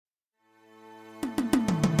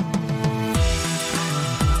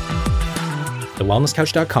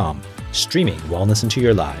thewellnesscouch.com, streaming wellness into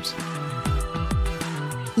your lives.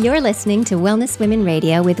 You're listening to Wellness Women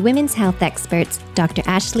Radio with women's health experts Dr.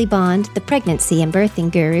 Ashley Bond, the pregnancy and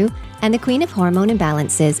birthing guru, and the queen of hormone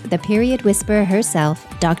imbalances, the period whisperer herself,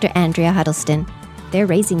 Dr. Andrea Huddleston. They're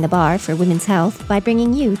raising the bar for women's health by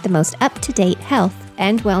bringing you the most up-to-date health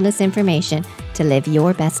and wellness information to live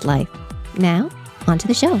your best life. Now, on to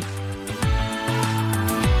the show.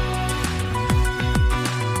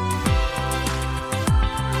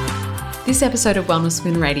 This episode of Wellness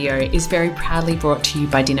Women Radio is very proudly brought to you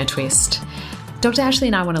by Dinner Twist. Dr. Ashley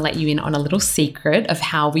and I want to let you in on a little secret of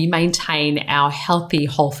how we maintain our healthy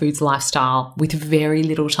whole foods lifestyle with very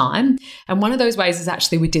little time. And one of those ways is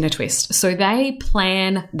actually with Dinner Twist. So they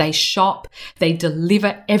plan, they shop, they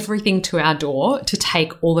deliver everything to our door to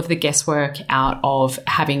take all of the guesswork out of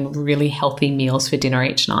having really healthy meals for dinner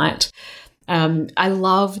each night. I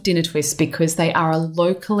love Dinner Twist because they are a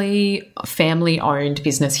locally family-owned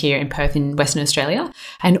business here in Perth in Western Australia,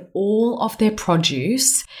 and all of their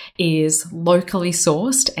produce is locally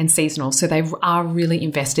sourced and seasonal. So they are really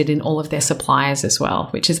invested in all of their suppliers as well,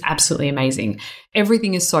 which is absolutely amazing.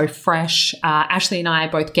 Everything is so fresh. Ashley and I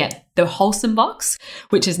both get the Wholesome box,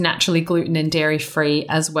 which is naturally gluten and dairy-free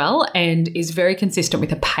as well, and is very consistent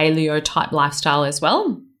with a paleo-type lifestyle as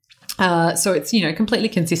well. So it's, completely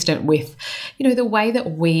consistent with, the way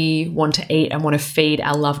that we want to eat and want to feed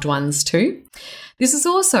our loved ones too. This is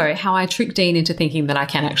also how I tricked Dean into thinking that I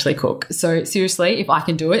can actually cook. So seriously, if I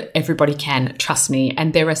can do it, everybody can, trust me.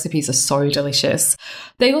 And their recipes are so delicious.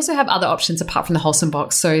 They also have other options apart from the Wholesome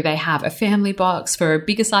box. So they have a family box for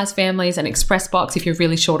bigger size families, an express box if you're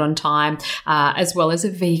really short on time, as well as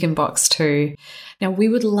a vegan box too. Now, we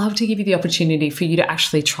would love to give you the opportunity for you to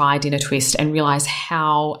actually try Dinner Twist and realize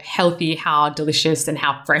how healthy, how delicious, and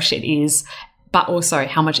how fresh it is, but also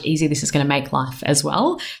how much easier this is going to make life as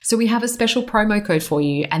well. So we have a special promo code for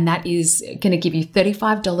you, and that is going to give you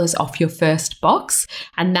 $35 off your first box,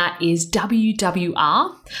 and that is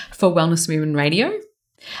WWR for Wellness Women Radio.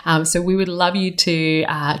 So we would love you to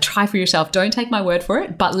try for yourself. Don't take my word for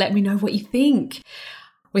it, but let me know what you think.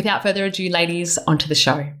 Without further ado, ladies, onto the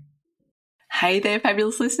show. Hey there,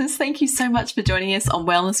 fabulous listeners. Thank you so much for joining us on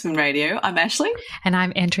Wellness Women Radio. I'm Ashley. And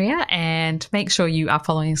I'm Andrea. And make sure you are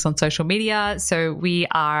following us on social media. So we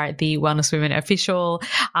are the Wellness Women Official.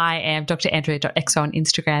 I am drandrea.exo on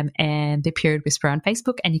Instagram and the Period Whisperer on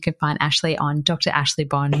Facebook. And you can find Ashley on Dr. Ashley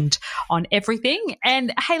Bond on everything.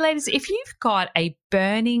 And hey, ladies, if you've got a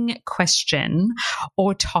burning question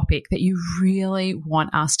or topic that you really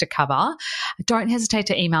want us to cover, don't hesitate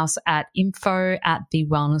to email us at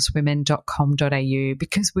info@thewellnesswomen.com.au,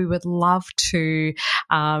 because we would love to,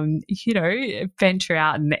 venture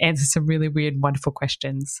out and answer some really weird, wonderful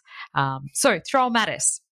questions. So throw them at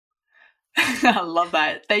us. I love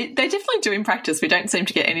that. They definitely do in practice. We don't seem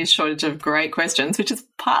to get any shortage of great questions, which is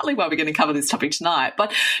partly why we're going to cover this topic tonight.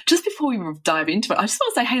 But just before we dive into it, I just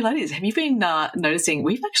want to say, hey, ladies, have you been noticing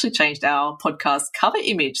we've actually changed our podcast cover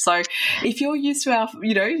image? So if you're used to our,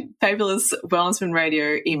 fabulous Wellness Women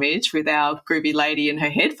Radio image with our groovy lady and her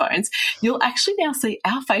headphones, you'll actually now see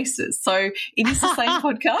our faces. So it is the same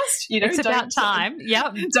podcast. It's about time.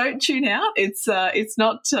 Yep. Don't tune out. It's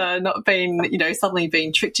not been, suddenly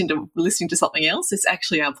being tricked into listening to something else. It's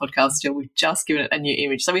actually our podcast still. We've just given it a new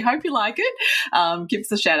image. So we hope you like it. Give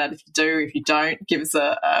us a shout out if you do. If you don't, give us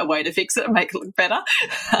a way to fix it and make it look better.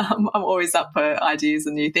 I'm always up for ideas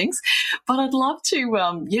and new things. But I'd love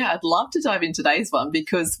to dive into today's one,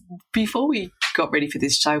 because before we got ready for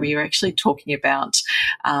this show, we were actually talking about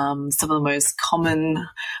some of the most common.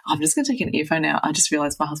 I'm just going to take an earphone out. I just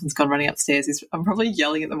realised my husband's gone running upstairs. I'm probably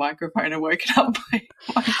yelling at the microphone and woken up my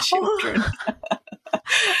children.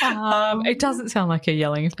 It doesn't sound like you're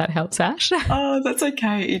yelling, if that helps, Ash. Oh, that's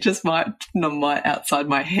okay. It just might outside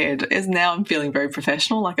my head. As now I'm feeling very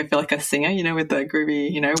professional, like I feel like a singer, with the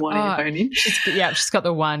groovy, one headphone in. She's got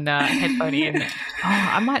the one headphone in. Oh,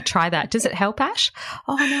 I might try that. Does it help, Ash?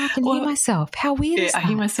 Oh, no, I can hear myself. How weird is that? I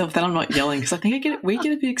hear myself, then I'm not yelling, because I think we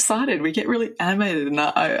get a bit excited. We get really animated, and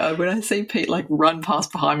I when I see Pete run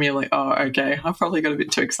past behind me, I'm like, oh, okay, I probably got a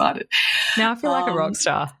bit too excited. Now I feel like a rock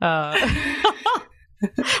star.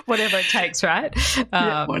 Whatever it takes, right?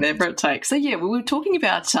 Whatever it takes. So, we were talking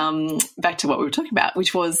about, back to what we were talking about,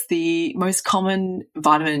 which was the most common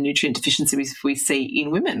vitamin and nutrient deficiencies we see in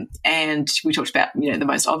women. And we talked about, the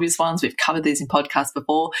most obvious ones. We've covered these in podcasts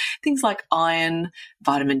before. Things like iron,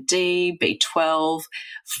 vitamin D, B12,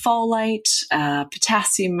 folate,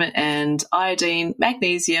 potassium and iodine,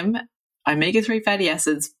 magnesium, omega-3 fatty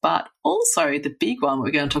acids, but also the big one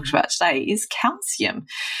we're going to talk about today is calcium.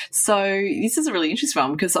 So this is a really interesting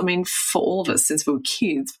one because, I mean, for all of us, since we were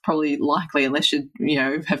kids, probably likely, unless you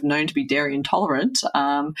have known to be dairy intolerant,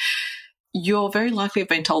 you're very likely have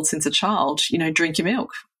been told since a child, drink your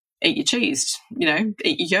milk, eat your cheese,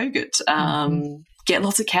 eat your yogurt, get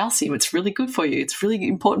lots of calcium. It's really good for you. It's really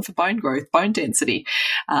important for bone growth, bone density,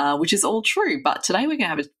 which is all true. But today we're going to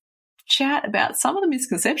have a chat about some of the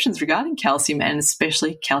misconceptions regarding calcium and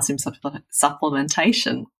especially calcium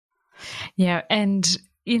supplementation. Yeah, and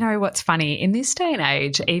you know what's funny? In this day and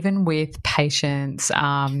age, even with patients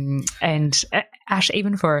and Ash,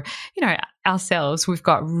 even for, ourselves, we've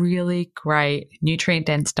got really great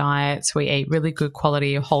nutrient-dense diets. We eat really good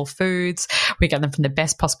quality whole foods. We get them from the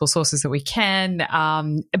best possible sources that we can,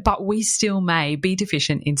 but we still may be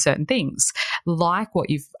deficient in certain things, like what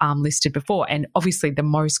you've listed before. And obviously the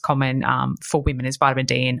most common for women is vitamin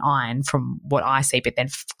D and iron from what I see, but then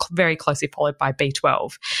very closely followed by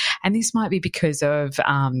B12. And this might be because of,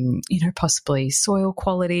 possibly soil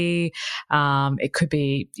quality. It could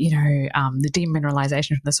be, the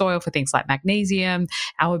demineralization from the soil for things like magnesium,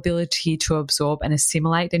 our ability to absorb and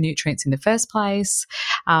assimilate the nutrients in the first place.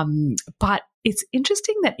 But it's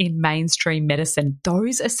interesting that in mainstream medicine,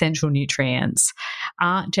 those essential nutrients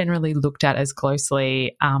aren't generally looked at as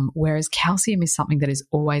closely, whereas calcium is something that is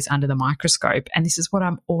always under the microscope. And this is what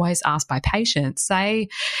I'm always asked by patients. Say,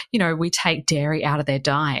 we take dairy out of their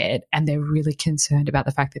diet and they're really concerned about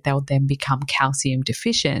the fact that they'll then become calcium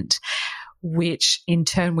deficient, which in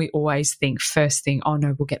turn we always think first thing, oh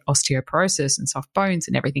no, we'll get osteoporosis and soft bones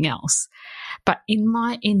and everything else. But in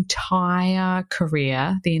my entire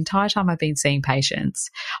career, the entire time I've been seeing patients,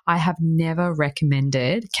 I have never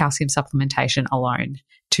recommended calcium supplementation alone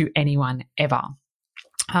to anyone ever.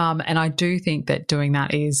 And I do think that doing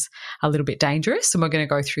that is a little bit dangerous, and we're going to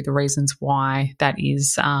go through the reasons why that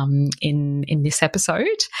is in this episode.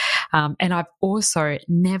 And I've also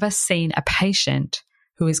never seen a patient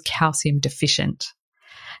who is calcium deficient.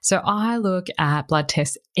 So I look at blood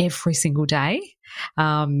tests every single day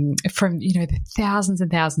from, the thousands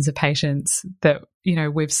and thousands of patients that,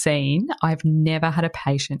 we've seen. I've never had a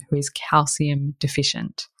patient who is calcium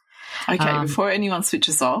deficient. Okay, before anyone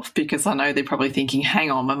switches off, because I know they're probably thinking,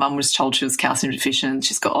 hang on, my mum was told she was calcium deficient,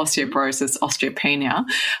 she's got osteoporosis, osteopenia.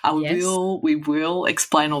 We will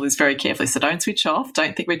explain all this very carefully, so don't switch off.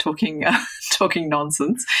 Don't think we're talking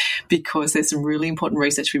nonsense, because there's some really important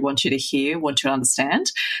research we want you to hear, want you to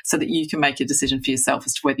understand, so that you can make a decision for yourself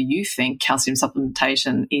as to whether you think calcium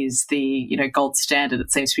supplementation is the gold standard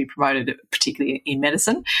that seems to be promoted, particularly in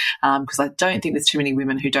medicine, because I don't think there's too many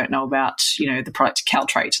women who don't know about the product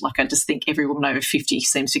Caltrate. Like, I just think every woman over 50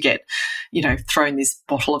 seems to get, thrown this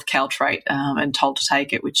bottle of Caltrate and told to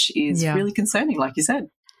take it, which is really concerning, like you said.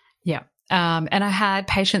 Yeah. And I had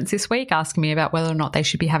patients this week asking me about whether or not they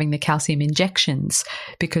should be having the calcium injections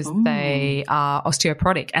because they are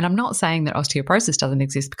osteoporotic. And I'm not saying that osteoporosis doesn't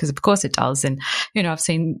exist, because of course it does. And, I've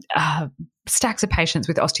seen stacks of patients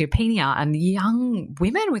with osteopenia and young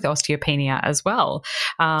women with osteopenia as well.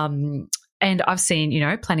 And I've seen,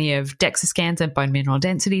 plenty of DEXA scans and bone mineral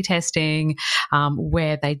density testing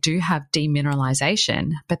where they do have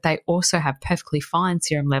demineralization, but they also have perfectly fine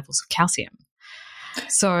serum levels of calcium.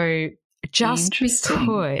 So just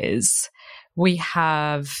because we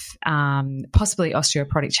have possibly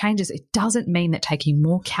osteoporotic changes, it doesn't mean that taking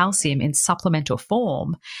more calcium in supplemental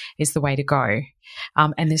form is the way to go.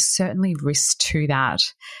 And there's certainly risk to that.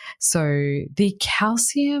 So the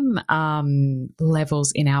calcium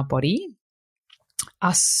levels in our body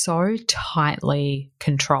are so tightly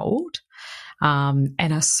controlled and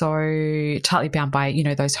are so tightly bound by,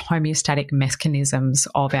 those homeostatic mechanisms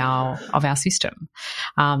of our system.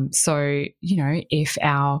 So, if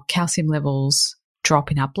our calcium levels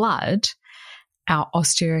drop in our blood, our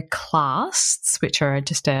osteoclasts, which are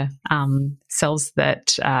just cells that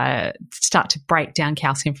start to break down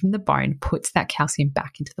calcium from the bone, puts that calcium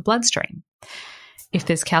back into the bloodstream. If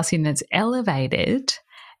there's calcium that's elevated,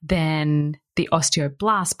 then the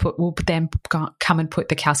osteoblast will then come and put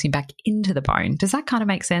the calcium back into the bone. Does that kind of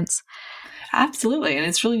make sense? Absolutely. And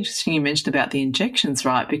it's really interesting you mentioned about the injections,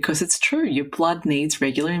 right? Because it's true, your blood needs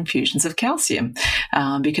regular infusions of calcium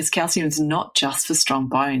because calcium is not just for strong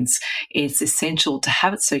bones. It's essential to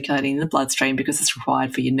have it circulating in the bloodstream because it's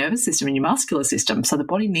required for your nervous system and your muscular system. So the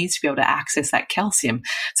body needs to be able to access that calcium.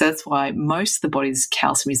 So that's why most of the body's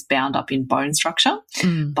calcium is bound up in bone structure.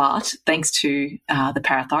 But thanks to the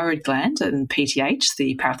parathyroid gland and PTH,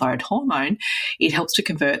 the parathyroid hormone, it helps to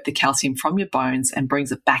convert the calcium from your bones and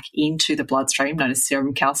brings it back into the bloodstream, known as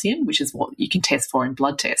serum calcium, which is what you can test for in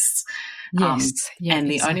blood tests. Yes. And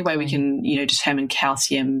the only way we can, determine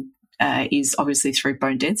calcium is obviously through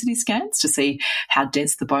bone density scans to see how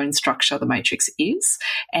dense the bone structure, the matrix is,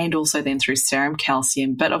 and also then through serum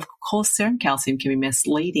calcium. But of course, serum calcium can be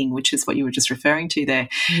misleading, which is what you were just referring to there.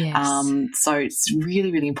 Yes. So it's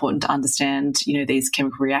really, really important to understand, these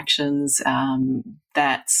chemical reactions.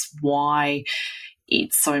 That's why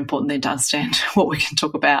it's so important then to understand what we can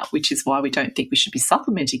talk about, which is why we don't think we should be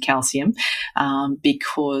supplementing calcium,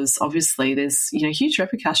 because obviously there's, huge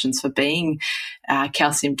repercussions for being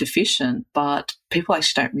calcium deficient, but people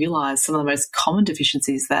actually don't realise some of the most common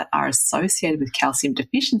deficiencies that are associated with calcium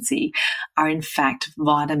deficiency are in fact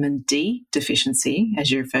vitamin D deficiency, as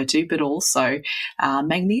you referred to, but also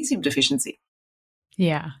magnesium deficiency.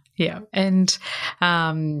 Yeah. Yeah. And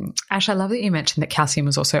Ash, I love that you mentioned that calcium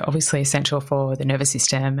was also obviously essential for the nervous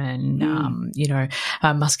system and,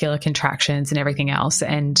 muscular contractions and everything else.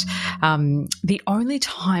 And the only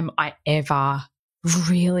time I ever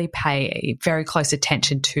really pay very close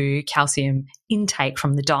attention to calcium intake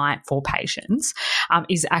from the diet for patients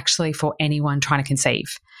is actually for anyone trying to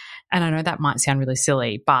conceive. And I know that might sound really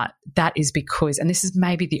silly, but that is because, and this is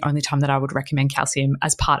maybe the only time that I would recommend calcium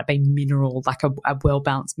as part of a mineral, like a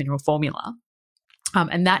well-balanced mineral formula.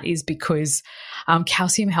 And that is because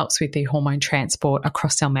calcium helps with the hormone transport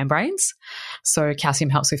across cell membranes. So calcium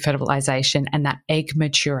helps with fertilization and that egg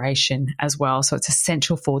maturation as well. So it's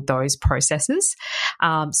essential for those processes.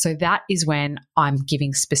 So that is when I'm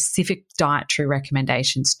giving specific dietary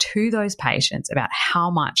recommendations to those patients about how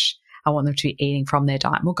much I want them to be eating from their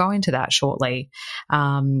diet. We'll go into that shortly.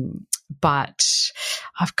 But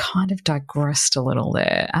I've kind of digressed a little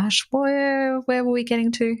there. Ash, where were we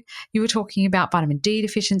getting to? You were talking about vitamin D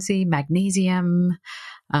deficiency, magnesium.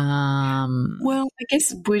 Well, I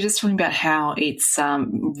guess we're just talking about how it's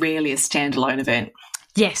rarely a standalone event.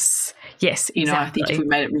 Yes, exactly. I think if we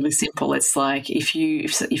made it really simple, it's like if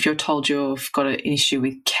you're told you've got an issue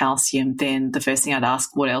with calcium, then the first thing I'd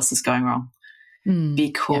ask, what else is going wrong?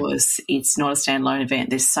 Because it's not a standalone event.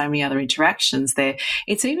 There's so many other interactions there.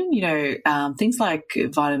 It's even, things like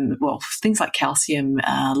things like calcium,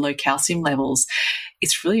 low calcium levels.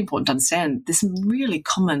 It's really important to understand there's some really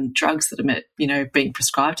common drugs that are, being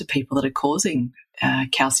prescribed to people that are causing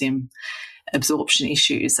calcium absorption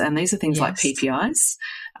issues. And these are things like PPIs,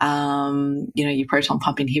 your proton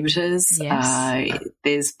pump inhibitors. Yes.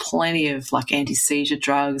 There's plenty of like anti-seizure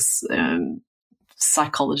drugs,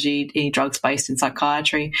 psychology, any drugs based in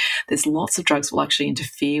psychiatry. There's lots of drugs that will actually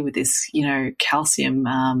interfere with this, calcium,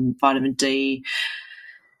 vitamin D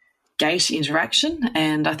gate interaction.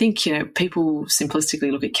 And I think, people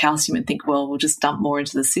simplistically look at calcium and think, well, we'll just dump more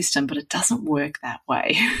into the system, but it doesn't work that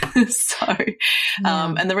way. And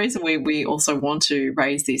the reason we also want to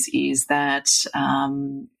raise this is that,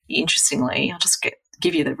 interestingly, I'll just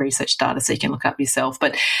give you the research data so you can look up yourself.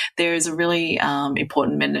 But there is a really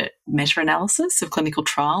important meta-analysis of clinical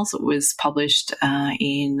trials that was published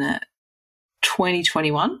in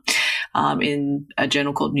 2021 in a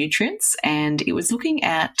journal called Nutrients, and it was looking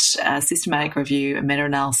at a systematic review, a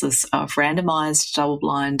meta-analysis of randomized,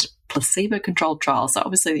 double-blind, placebo-controlled trials. So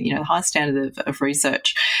obviously, the high standard of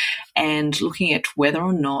research, and looking at whether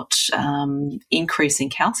or not increasing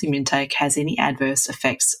calcium intake has any adverse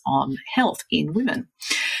effects on health in women.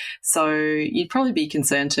 So you'd probably be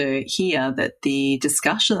concerned to hear that the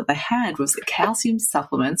discussion that they had was that calcium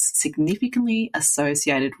supplements significantly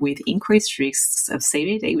associated with increased risks of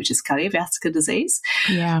CVD, which is cardiovascular disease,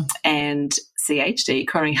 and CHD,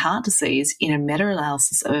 coronary heart disease, in a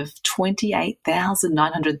meta-analysis of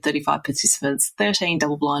 28,935 participants, 13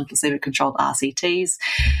 double-blind placebo-controlled RCTs,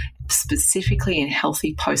 specifically in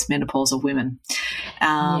healthy postmenopausal women.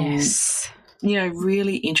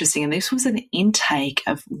 Really interesting. And this was an intake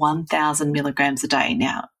of 1,000 milligrams a day.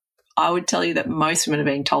 Now, I would tell you that most women are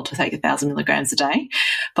being told to take 1,000 milligrams a day,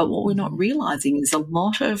 but what we're not realising is a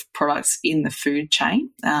lot of products in the food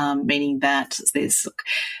chain, meaning that there's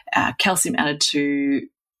calcium added to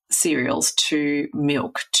cereals, to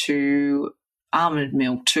milk, to almond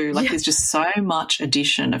milk, there's just so much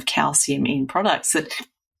addition of calcium in products that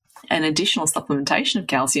an additional supplementation of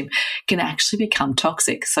calcium can actually become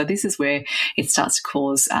toxic. So this is where it starts to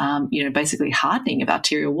cause, basically hardening of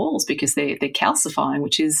arterial walls because they're calcifying,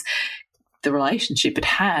 which is the relationship it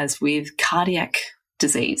has with cardiac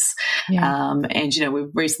disease.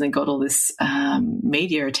 We've recently got all this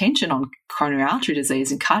media attention on coronary artery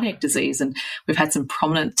disease and cardiac disease, and we've had some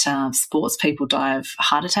prominent sports people die of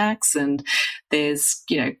heart attacks, and there's,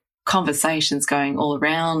 conversations going all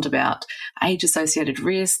around about age-associated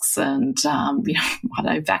risks and,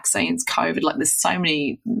 vaccines, COVID. Like, there's so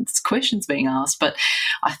many questions being asked. But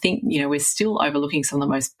I think, we're still overlooking some of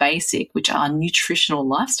the most basic, which are nutritional,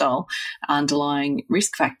 lifestyle underlying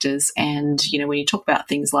risk factors. And, when you talk about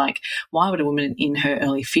things like why would a woman in her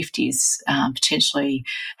early 50s potentially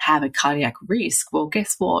have a cardiac risk? Well,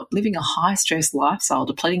 guess what? Living a high-stress lifestyle,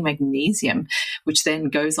 depleting magnesium, which then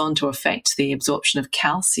goes on to affect the absorption of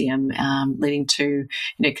calcium, leading to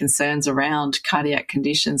concerns around cardiac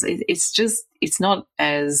conditions. It's not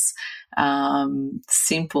as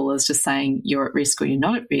simple as just saying you're at risk or you're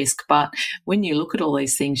not at risk. But when you look at all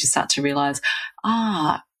these things, you start to realise,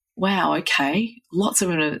 wow, okay, lots of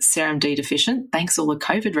them are serum D deficient, thanks all the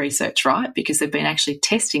COVID research, right? Because they've been actually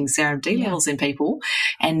testing serum D levels in people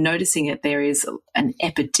and noticing that there is an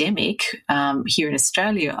epidemic here in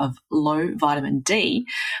Australia of low vitamin D,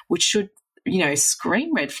 which should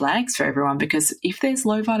screen red flags for everyone, because if there's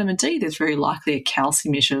low vitamin D, there's very likely a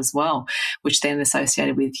calcium issue as well, which then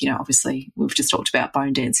associated with, obviously we've just talked about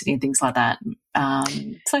bone density and things like that.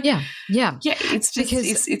 It's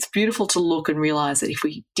beautiful to look and realise that if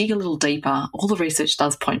we dig a little deeper, all the research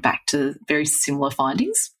does point back to very similar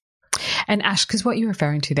findings. And Ash, because what you're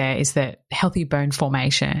referring to there is that healthy bone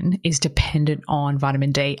formation is dependent on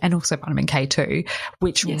vitamin D and also vitamin K2,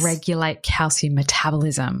 which regulate calcium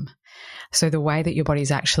metabolism. So the way that your body is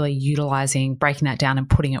actually utilizing, breaking that down and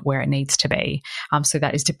putting it where it needs to be. So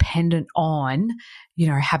that is dependent on,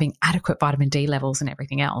 having adequate vitamin D levels and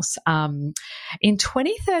everything else. In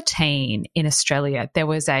 2013 in Australia, there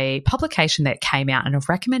was a publication that came out and a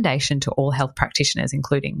recommendation to all health practitioners,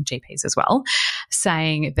 including GPs as well,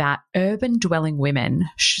 saying that urban dwelling women,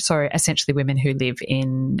 so essentially women who live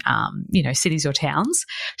in, cities or towns,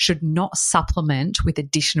 should not supplement with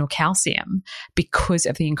additional calcium because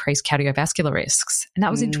of the increased cardiovascular risks. And that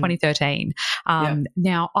was in 2013.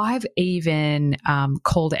 Now, I've even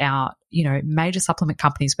called out, major supplement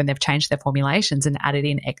companies when they've changed their formulations and added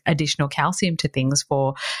in additional calcium to things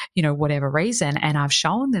for, whatever reason. And I've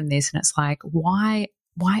shown them this, and it's like, why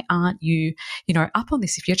aren't you, up on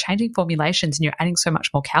this? If you're changing formulations and you're adding so much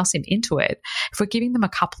more calcium into it, if we're giving them a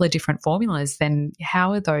couple of different formulas, then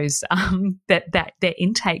how are those, their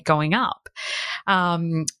intake going up?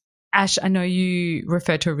 Ash, I know you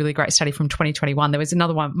referred to a really great study from 2021. There was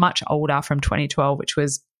another one much older from 2012, which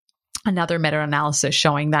was another meta-analysis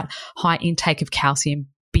showing that high intake of calcium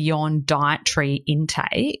beyond dietary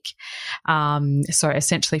intake, so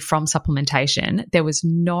essentially from supplementation, there was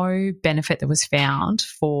no benefit that was found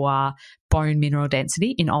for bone mineral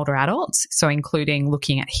density in older adults, so including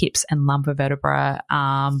looking at hips and lumbar vertebra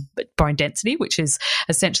bone density, which is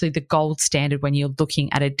essentially the gold standard when you're looking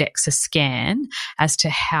at a DEXA scan as to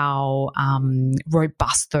how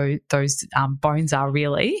robust those bones are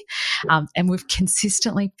really. And we've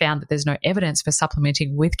consistently found that there's no evidence for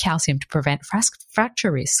supplementing with calcium to prevent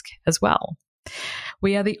fracture risk as well.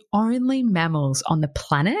 We are the only mammals on the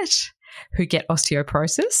planet who get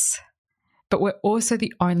osteoporosis, but we're also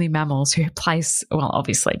the only mammals who place, well,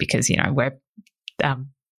 obviously because, we're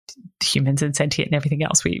humans and sentient and everything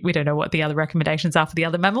else. We don't know what the other recommendations are for the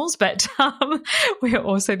other mammals, but we're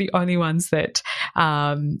also the only ones that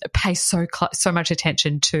pay so much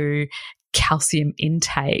attention to calcium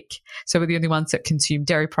intake. So we're the only ones that consume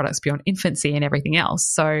dairy products beyond infancy and everything else.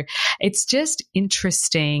 So it's just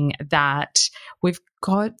interesting that we've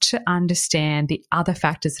got to understand the other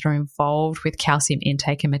factors that are involved with calcium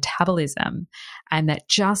intake and metabolism, and that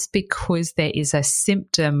just because there is a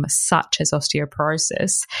symptom such as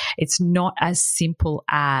osteoporosis, it's not as simple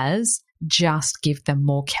as just give them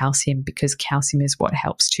more calcium because calcium is what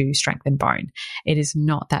helps to strengthen bone. It is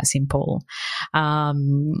not that simple.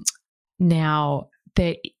 Now,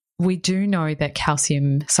 we do know that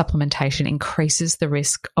calcium supplementation increases the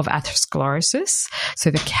risk of atherosclerosis,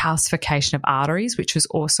 so the calcification of arteries, which was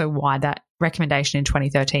also why that recommendation in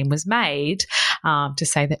 2013 was made to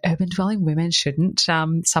say that urban dwelling women shouldn't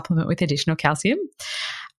supplement with additional calcium.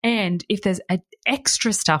 And if there's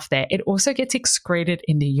extra stuff there, it also gets excreted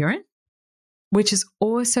in the urine, which is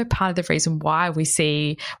also part of the reason why we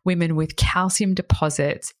see women with calcium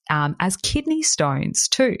deposits as kidney stones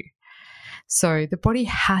too. So the body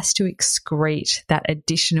has to excrete that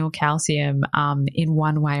additional calcium in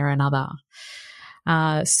one way or another.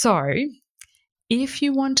 So if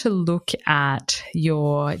you want to look at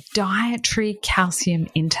your dietary calcium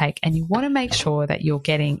intake and you want to make sure that you're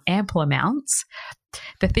getting ample amounts,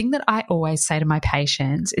 the thing that I always say to my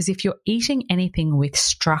patients is if you're eating anything with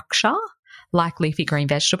structure, like leafy green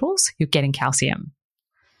vegetables, you're getting calcium.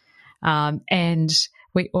 And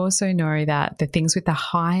We also know that the things with the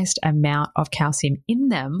highest amount of calcium in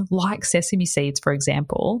them, like sesame seeds, for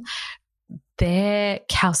example, their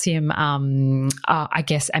calcium,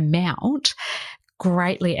 amount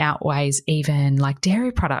greatly outweighs even like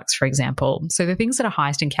dairy products, for example. So the things that are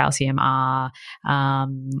highest in calcium are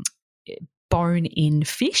bone-in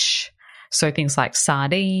fish, so things like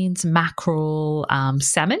sardines, mackerel,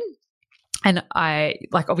 salmon. And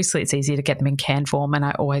obviously it's easier to get them in canned form, and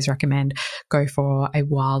I always recommend go for a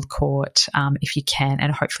wild caught if you can,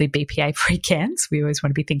 and hopefully BPA-free cans. We always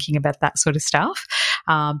want to be thinking about that sort of stuff.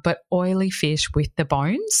 But oily fish with the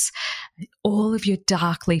bones, all of your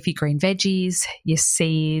dark leafy green veggies, your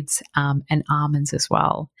seeds, and almonds as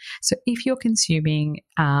well. So if you're consuming,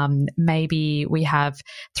 maybe we have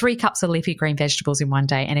 3 cups of leafy green vegetables in one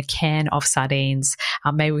day and a can of sardines,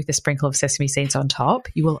 maybe with a sprinkle of sesame seeds on top,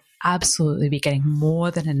 you will absolutely be getting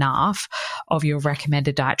more than enough of your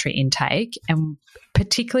recommended dietary intake. And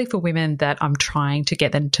particularly for women that I'm trying to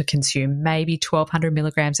get them to consume maybe 1,200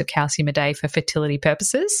 milligrams of calcium a day for fertility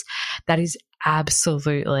purposes, that is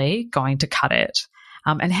absolutely going to cut it.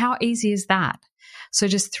 And how easy is that? So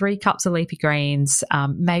just 3 cups of leafy greens,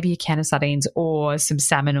 maybe a can of sardines or some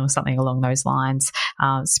salmon or something along those lines,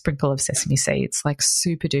 sprinkle of sesame seeds, like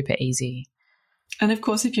super duper easy. And of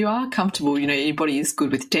course, if you are comfortable, your body is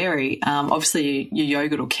good with dairy, obviously your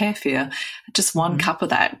yogurt or kefir, just 1 cup of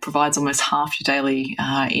that provides almost half your daily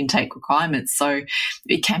intake requirements. So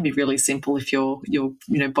it can be really simple if your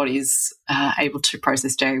body is able to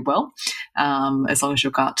process dairy well, as long as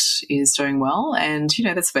your gut is doing well. And,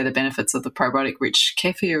 that's where the benefits of the probiotic-rich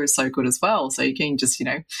kefir is so good as well. So you can just,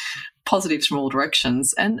 positives from all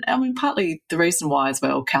directions. And I mean, partly the reason why as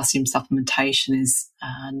well calcium supplementation is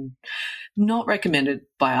not recommended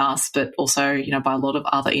by us, but also, by a lot of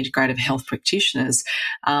other integrative health practitioners.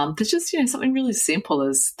 There's just, something really simple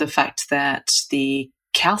as the fact that the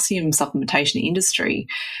calcium supplementation industry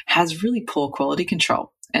has really poor quality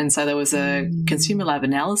control. And so there was a consumer lab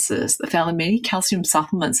analysis that found that many calcium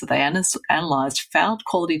supplements that they analysed failed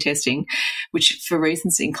quality testing, which for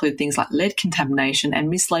reasons include things like lead contamination and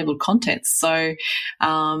mislabeled contents. So,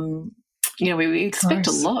 we expect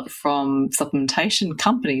a lot from supplementation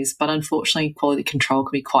companies, but unfortunately quality control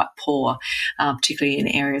can be quite poor, particularly in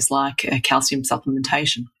areas like calcium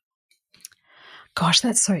supplementation. Gosh,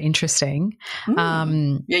 that's so interesting. Yeah,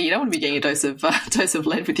 you don't want to be getting a dose of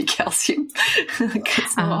lead with your calcium.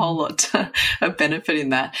 There's not a whole lot of benefit in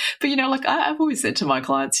that. But, I've always said to my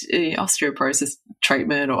clients, osteoporosis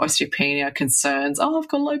treatment or osteopenia concerns, I've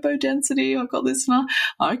got low bone density, I've got this and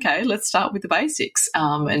that. Okay, let's start with the basics.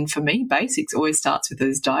 And for me, basics always starts with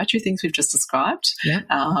those dietary things we've just described. Yeah.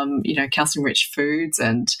 Calcium-rich foods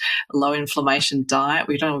and low inflammation diet.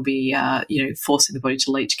 We don't want to be, forcing the body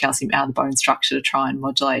to leach calcium out of the bone structure to try and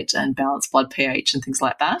modulate and balance blood pH and things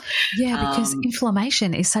like that. Yeah, because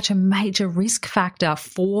inflammation is such a major risk factor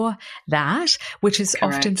for that, which is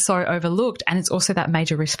often so overlooked. And it's also that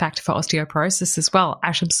major risk factor for osteoporosis as well.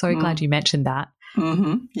 Ash, I'm so glad you mentioned that.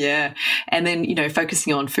 Mm-hmm. Yeah. And then,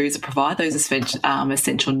 focusing on foods that provide those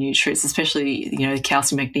essential nutrients, especially,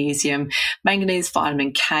 calcium, magnesium, manganese,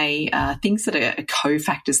 vitamin K, things that are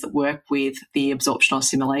cofactors that work with the absorption or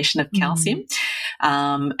assimilation of calcium.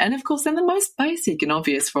 And of course, then the most basic and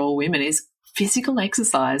obvious for all women is physical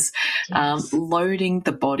exercise, loading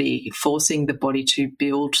the body, forcing the body to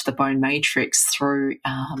build the bone matrix through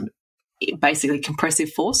basically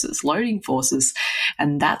compressive forces, loading forces,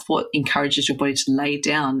 and that's what encourages your body to lay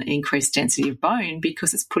down increased density of bone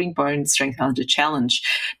because it's putting bone strength under challenge.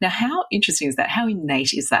 Now, how interesting is that? How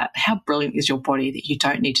innate is that? How brilliant is your body that you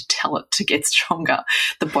don't need to tell it to get stronger?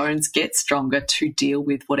 The bones get stronger to deal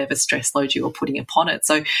with whatever stress load you are putting upon it.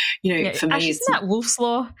 So, for me, isn't that Wolff's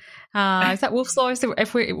Law? Is that Wolff's Law?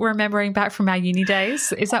 If we're remembering back from our uni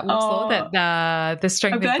days, is that Wolff's Law that the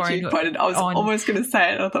strength of bone? I was almost going to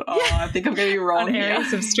say it. I thought, I think I'm going to be wrong on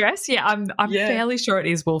areas of stress. Yeah, I'm fairly sure it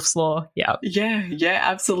is Wolff's Law. Yeah. Yeah,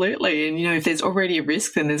 absolutely. And if there's already a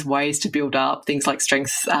risk, then there's ways to build up things like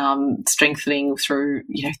strengthening through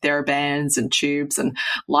TheraBands and tubes and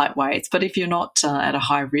light weights. But if you're not at a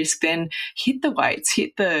high risk, then hit the weights,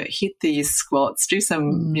 hit the squats, do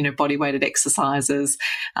some body weighted exercises.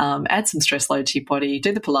 Add some stress load to your body,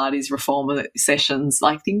 do the Pilates reformer sessions,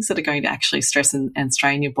 like things that are going to actually stress and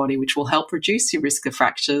strain your body, which will help reduce your risk of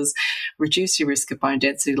fractures, reduce your risk of bone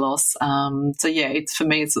density loss. It's for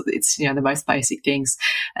me, it's the most basic things.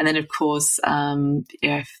 And then, of course,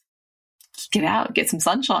 get out, get some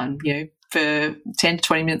sunshine, for 10 to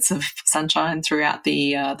 20 minutes of sunshine throughout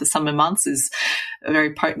the summer months is a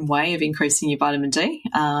very potent way of increasing your vitamin D.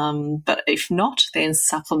 But if not, then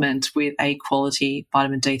supplement with a quality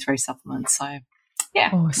vitamin D3 supplement. So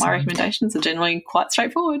Awesome. My recommendations are generally quite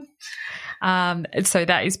straightforward. So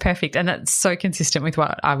that is perfect. And that's so consistent with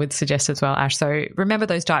what I would suggest as well, Ash. So remember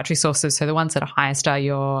those dietary sources. So the ones that are highest are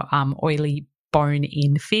your oily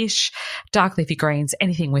bone-in fish, dark leafy greens,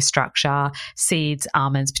 anything with structure, seeds,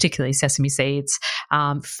 almonds, particularly sesame seeds.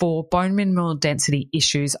 For bone mineral density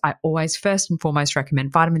issues, I always first and foremost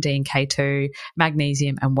recommend vitamin D and K2,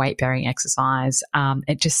 magnesium, and weight-bearing exercise.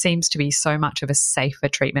 It just seems to be so much of a safer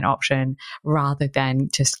treatment option rather than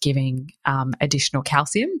just giving additional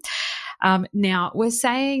calcium. Now, we're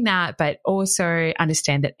saying that, but also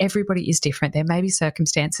understand that everybody is different. There may be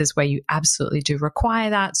circumstances where you absolutely do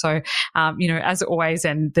require that. So, as always,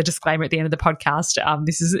 and the disclaimer at the end of the podcast,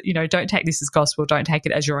 this is, don't take this as gospel. Don't take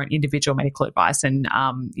it as your own individual medical advice, and,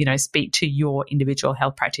 speak to your individual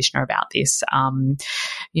health practitioner about this,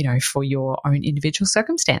 for your own individual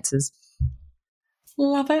circumstances.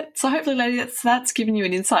 Love it. So hopefully, ladies, that's given you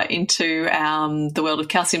an insight into the world of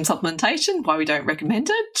calcium supplementation, why we don't recommend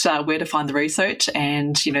it, where to find the research,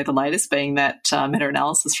 and, the latest being that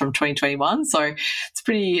meta-analysis from 2021. So it's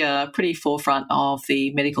pretty forefront of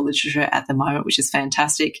the medical literature at the moment, which is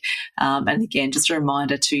fantastic. And again, just a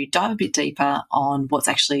reminder to dive a bit deeper on what's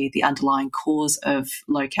actually the underlying cause of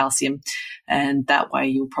low calcium. And that way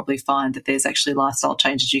you'll probably find that there's actually lifestyle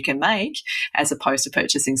changes you can make as opposed to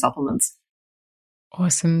purchasing supplements.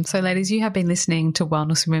 Awesome. So, ladies, you have been listening to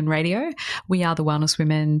Wellness Women Radio. We are the Wellness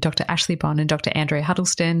Women, Dr. Ashley Bond and Dr. Andrea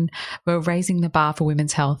Huddleston. We're raising the bar for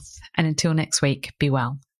women's health. And until next week, be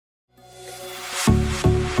well.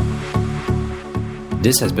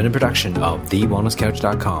 This has been a production of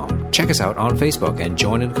TheWellnessCouch.com. Check us out on Facebook and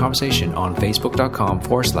join in the conversation on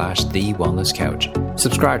Facebook.com/The Wellness Couch.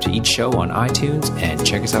 Subscribe to each show on iTunes and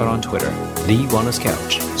check us out on Twitter. The Wellness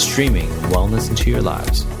Couch, streaming wellness into your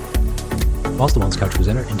lives. Whilst the Wellness Couch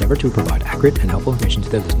presenter endeavor to provide accurate and helpful information to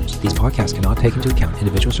their listeners, these podcasts cannot take into account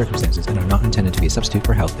individual circumstances and are not intended to be a substitute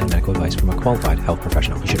for health and medical advice from a qualified health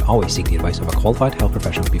professional. You should always seek the advice of a qualified health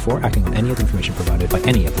professional before acting on any of the information provided by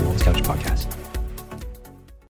any of the Wellness Couch podcasts.